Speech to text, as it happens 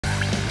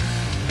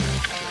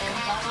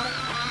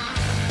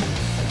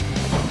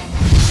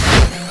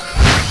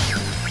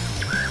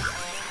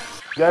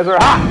guys are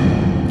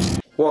hot!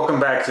 Welcome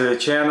back to the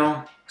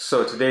channel.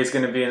 So today's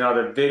going to be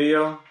another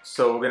video.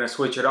 So we're going to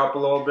switch it up a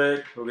little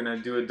bit. We're going to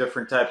do a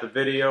different type of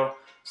video.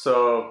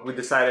 So we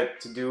decided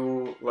to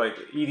do like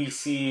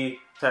EDC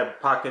type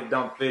of pocket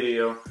dump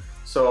video.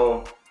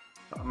 So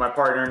my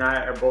partner and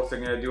I are both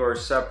going to do our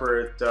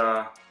separate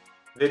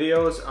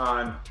videos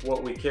on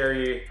what we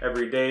carry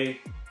every day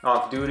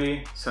off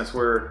duty, since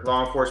we're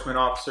law enforcement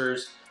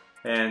officers,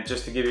 and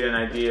just to give you an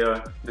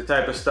idea the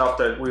type of stuff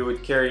that we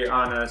would carry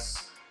on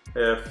us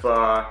if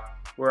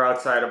we're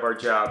outside of our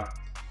job.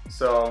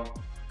 So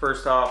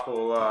first off,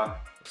 we'll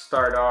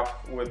start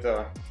off with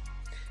the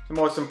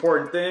most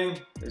important thing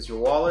is your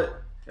wallet.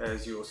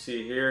 As you will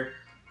see here,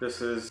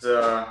 this is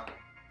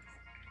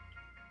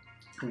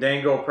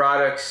Dango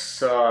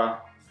products. I'll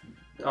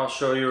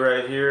show you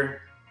right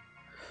here.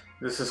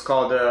 This is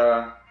called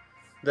the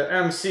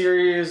M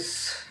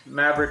series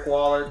Maverick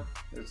wallet.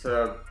 It's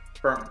a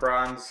burnt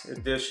bronze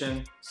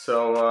edition.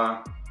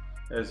 So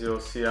as you'll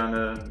see on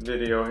the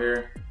video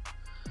here,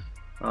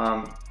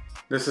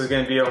 this is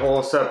going to be a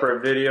whole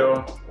separate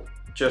video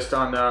just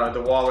on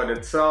the wallet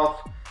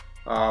itself.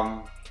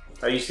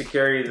 I used to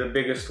carry the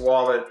biggest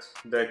wallet,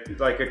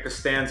 like a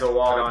Costanza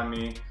wallet, on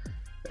me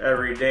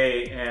every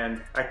day,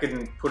 and I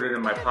couldn't put it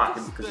in my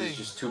pocket because it's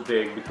just too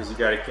big, because you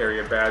got to carry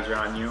a badge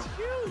on you.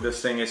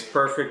 This thing is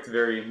perfect,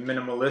 very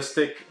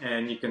minimalistic,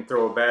 and you can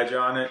throw a badge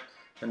on it,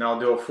 and I'll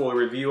do a full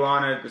review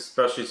on it,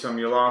 especially some of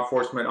your law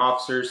enforcement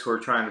officers who are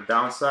trying to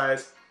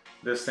downsize.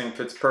 This thing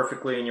fits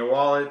perfectly in your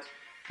wallet,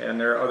 and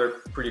there are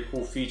other pretty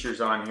cool features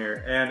on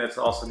here, and it's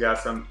also got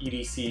some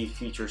EDC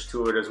features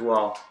to it as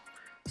well.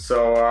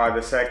 So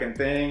the second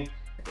thing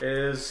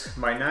is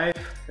my knife.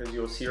 As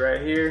you'll see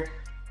right here,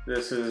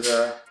 this is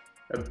a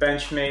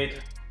Benchmade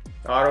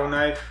auto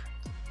knife.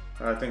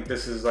 I think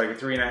this is like a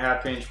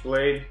 3.5-inch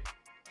blade.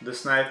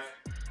 This knife,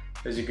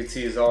 as you can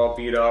see, is all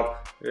beat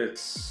up.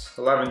 It's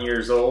 11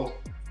 years old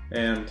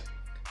and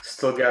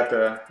still got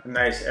the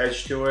nice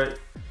edge to it.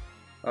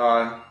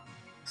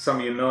 Some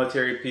of you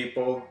military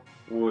people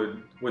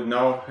would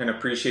know and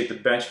appreciate the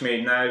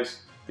Benchmade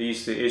knives. They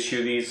used to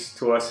issue these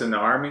to us in the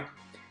Army,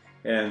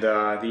 and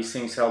these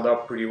things held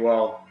up pretty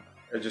well.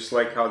 I just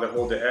like how they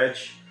hold the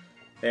edge.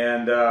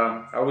 And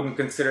I wouldn't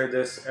consider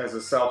this as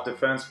a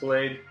self-defense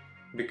blade,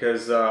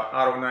 because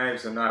auto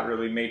knives are not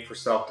really made for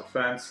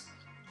self-defense,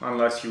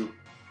 unless you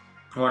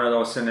one of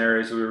those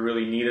scenarios where you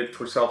really need it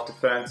for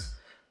self-defense.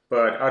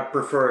 But I'd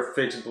prefer a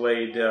fixed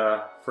blade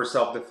for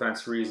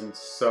self-defense reasons.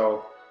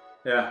 So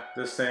yeah,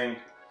 this thing,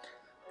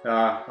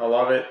 I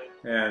love it,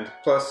 and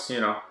plus,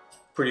 you know,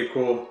 pretty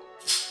cool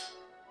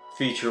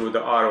feature with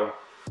the auto.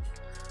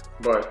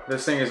 But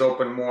this thing has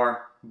opened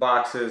more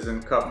boxes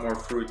and cut more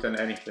fruit than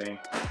anything.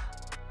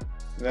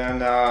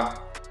 Then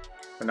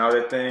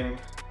another thing,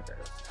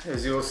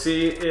 as you'll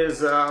see,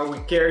 is we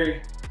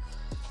carry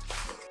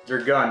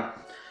your gun.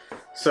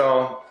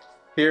 So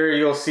here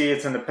you'll see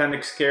it's an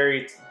appendix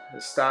carry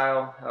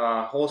style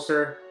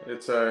holster.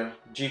 It's a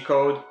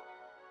G-code.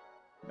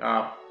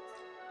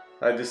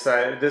 I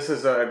decided this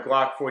is a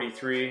Glock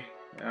 43.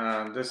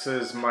 This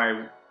is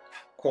my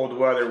cold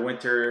weather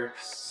winter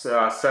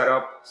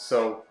setup.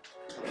 So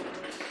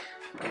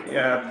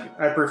yeah,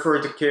 I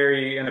prefer to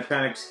carry an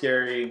appendix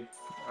carry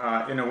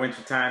in the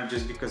winter time,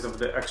 just because of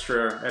the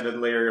extra added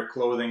layer of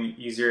clothing,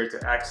 easier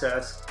to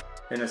access.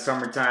 In the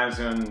summer times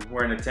when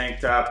wearing a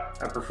tank top,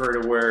 I prefer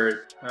to wear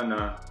it on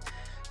a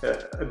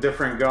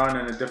different gun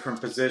in a different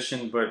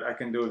position, but I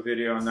can do a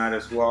video on that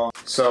as well.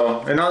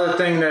 So another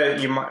thing that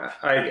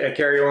I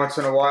carry once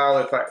in a while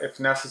if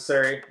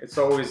necessary, it's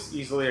always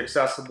easily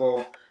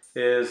accessible,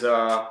 is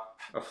a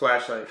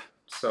flashlight.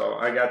 So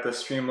I got the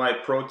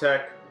Streamlight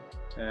ProTech,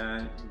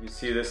 and you can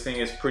see this thing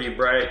is pretty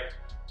bright.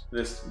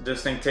 This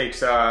thing takes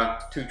 2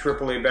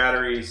 AAA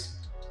batteries,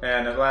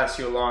 and it lasts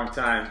you a long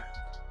time.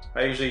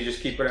 I usually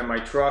just keep it in my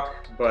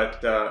truck, but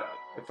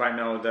if I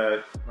know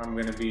that I'm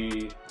going to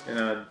be in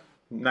a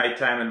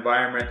nighttime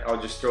environment, I'll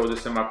just throw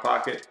this in my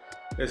pocket.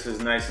 This is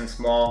nice and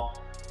small.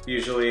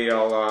 Usually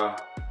I'll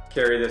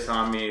carry this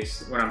on me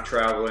when I'm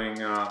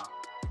traveling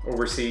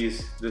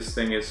overseas. This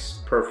thing is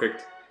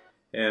perfect,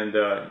 and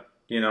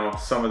you know,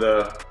 some of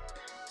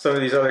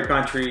these other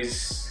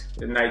countries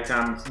at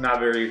nighttime it's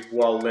not very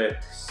well lit,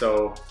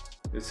 so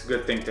it's a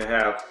good thing to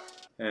have.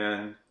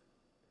 And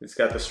it's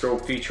got the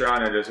strobe feature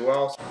on it as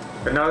well.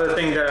 Another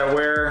thing that I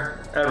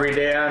wear every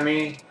day on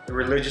me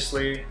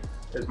religiously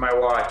is my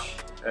watch.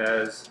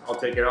 As I'll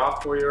take it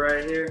off for you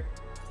right here.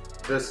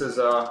 This is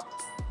a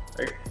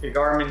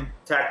Garmin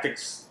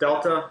Tactics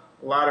Delta.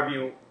 A lot of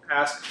you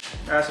ask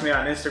me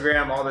on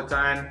Instagram all the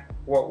time,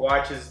 what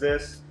watch is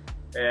this?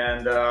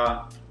 And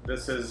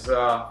this is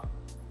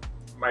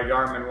my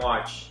Garmin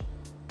watch.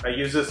 I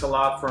use this a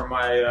lot for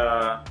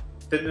my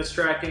fitness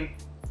tracking,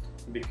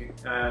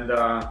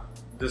 and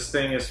this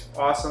thing is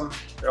awesome.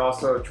 It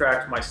also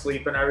tracks my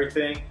sleep and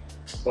everything,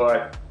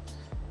 but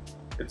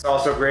it's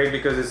also great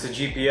because it's a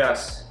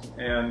GPS,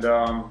 and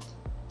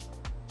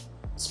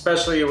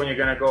especially when you're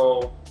gonna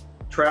go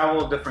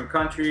travel different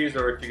countries,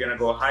 or if you're gonna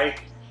go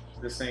hike,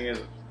 this thing is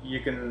you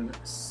can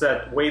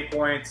set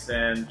waypoints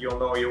and you'll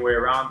know your way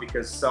around,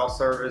 because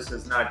self-service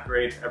is not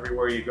great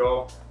everywhere you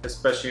go,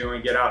 especially when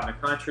you get out in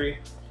the country.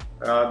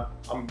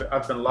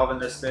 I've been loving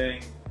this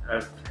thing.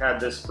 I've had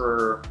this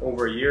for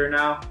over a year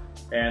now,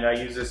 and I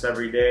use this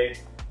every day.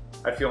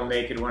 I feel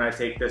naked when I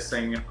take this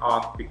thing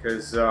off,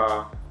 because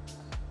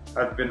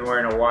I've been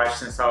wearing a watch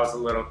since I was a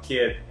little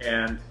kid,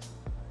 and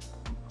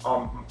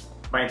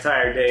my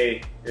entire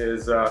day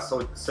is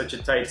such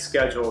a tight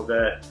schedule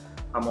that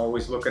I'm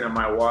always looking at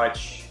my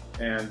watch.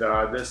 And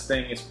this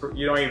thing is,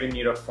 you don't even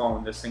need a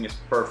phone. This thing is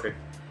perfect.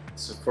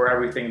 It's for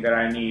everything that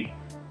I need.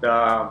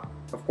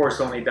 Of course,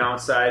 the only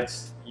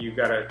downsides, you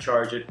gotta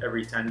charge it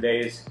every 10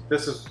 days.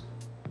 This has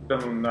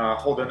been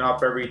holding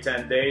up every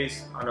 10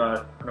 days on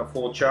a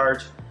full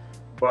charge,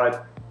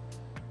 but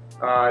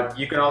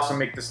you can also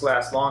make this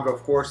last longer,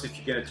 of course, if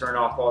you're gonna turn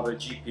off all the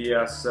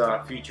GPS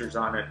features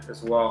on it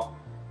as well.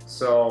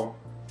 So,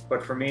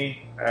 but for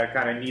me, I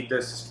kind of need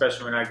this,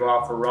 especially when I go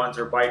out for runs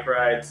or bike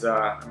rides.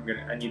 I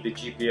need the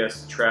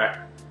GPS to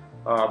track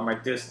my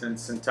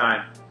distance and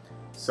time.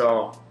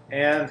 So,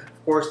 and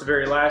of course, the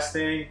very last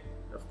thing,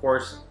 of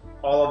course,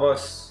 all of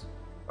us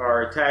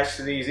are attached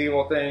to these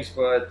evil things,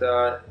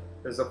 but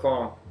is a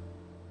phone.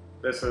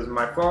 This is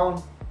my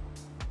phone.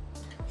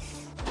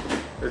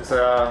 It's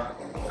a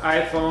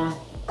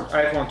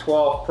iPhone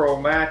 12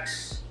 Pro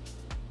Max.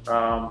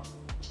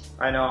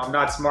 I know I'm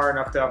not smart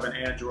enough to have an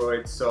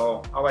Android,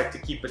 so I like to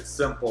keep it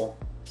simple.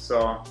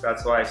 So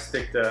that's why I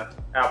stick to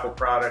Apple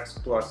products.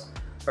 Plus,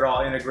 it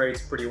all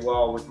integrates pretty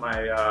well with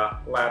my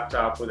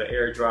laptop with an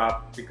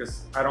AirDrop,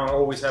 because I don't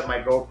always have my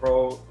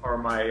GoPro or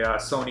my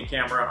Sony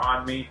camera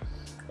on me.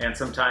 And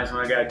sometimes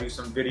when I gotta do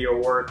some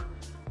video work,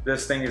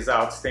 this thing is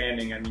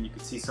outstanding. I mean, you can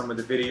see some of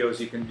the videos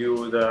you can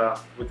do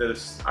with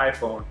this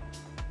iPhone,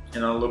 you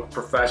know, look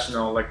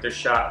professional, like they're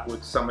shot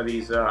with some of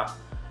these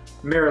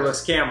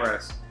mirrorless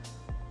cameras.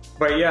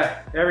 But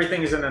yeah,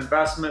 everything is an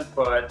investment,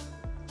 but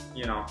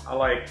you know, I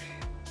like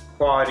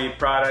quality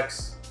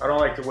products. I don't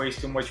like to waste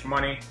too much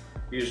money.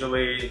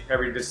 Usually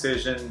every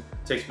decision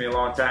takes me a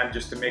long time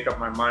just to make up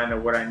my mind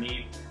of what I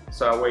need.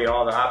 So I weigh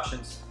all the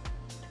options.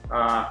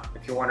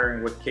 If you're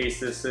wondering what case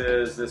this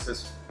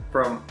is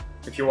from,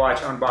 if you watch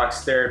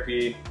Unbox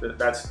Therapy,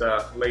 that's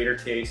the later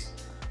case.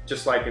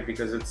 Just like it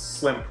because it's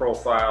slim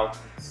profile.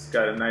 It's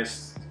got a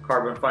nice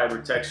carbon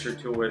fiber texture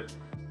to it.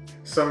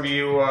 Some of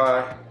you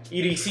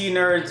EDC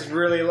nerds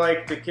really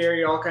like to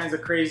carry all kinds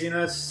of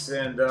craziness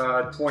and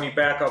 20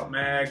 backup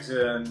mags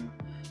and,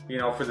 you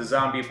know, for the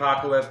zombie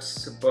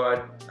apocalypse,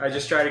 but I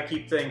just try to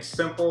keep things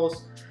simple.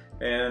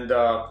 And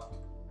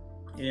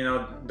you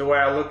know, the way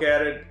I look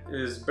at it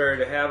is better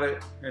to have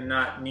it and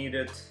not need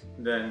it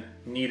than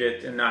need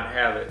it and not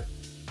have it.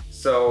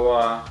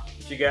 So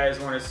if you guys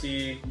want to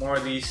see more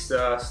of these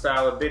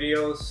style of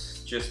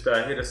videos, just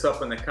hit us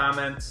up in the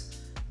comments.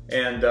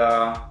 And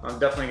I'm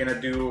definitely gonna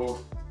do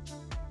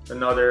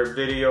another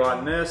video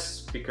on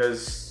this,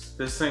 because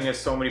this thing has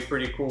so many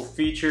pretty cool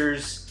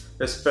features.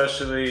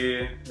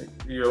 Especially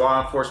your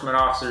law enforcement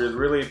officers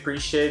really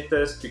appreciate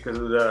this because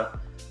of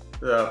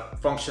the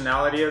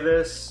functionality of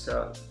this.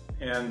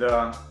 And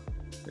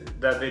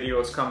that video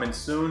is coming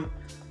soon.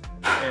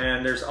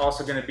 And there's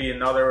also going to be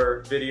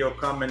another video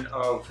coming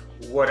of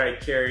what I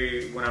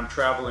carry when I'm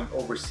traveling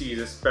overseas,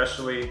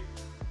 especially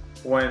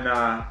when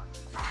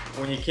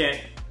you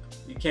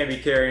can't be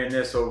carrying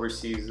this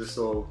overseas.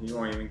 You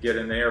won't even get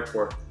in the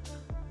airport.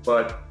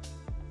 But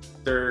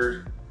there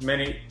are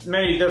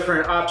many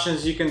different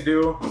options you can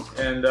do,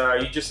 and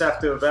you just have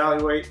to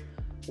evaluate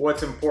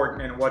what's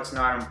important and what's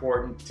not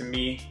important. To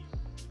me,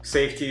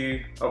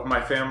 safety of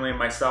my family and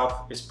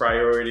myself is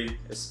priority,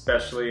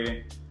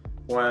 especially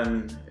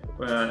when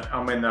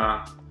I'm in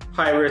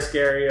high-risk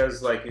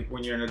areas, like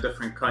when you're in a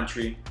different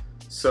country.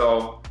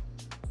 So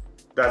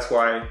that's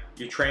why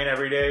you train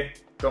every day.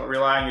 Don't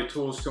rely on your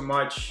tools too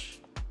much,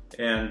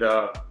 and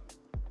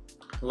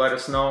let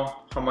us know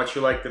how much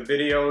you like the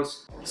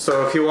videos.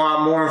 So if you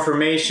want more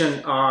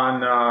information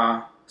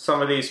on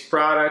some of these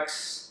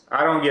products,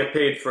 I don't get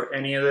paid for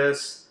any of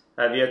this.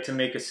 I've yet to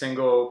make a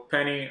single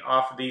penny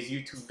off of these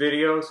YouTube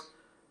videos.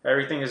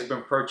 Everything has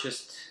been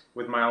purchased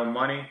with my own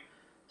money.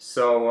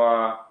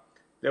 So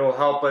they will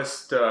help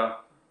us to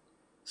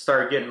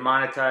start getting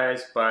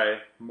monetized by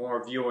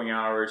more viewing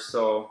hours.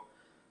 So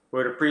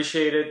would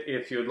appreciate it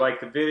if you'd like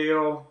the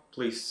video.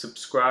 Please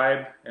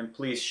subscribe and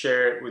please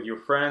share it with your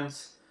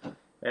friends.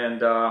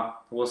 And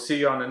we'll see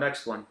you on the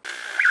next one.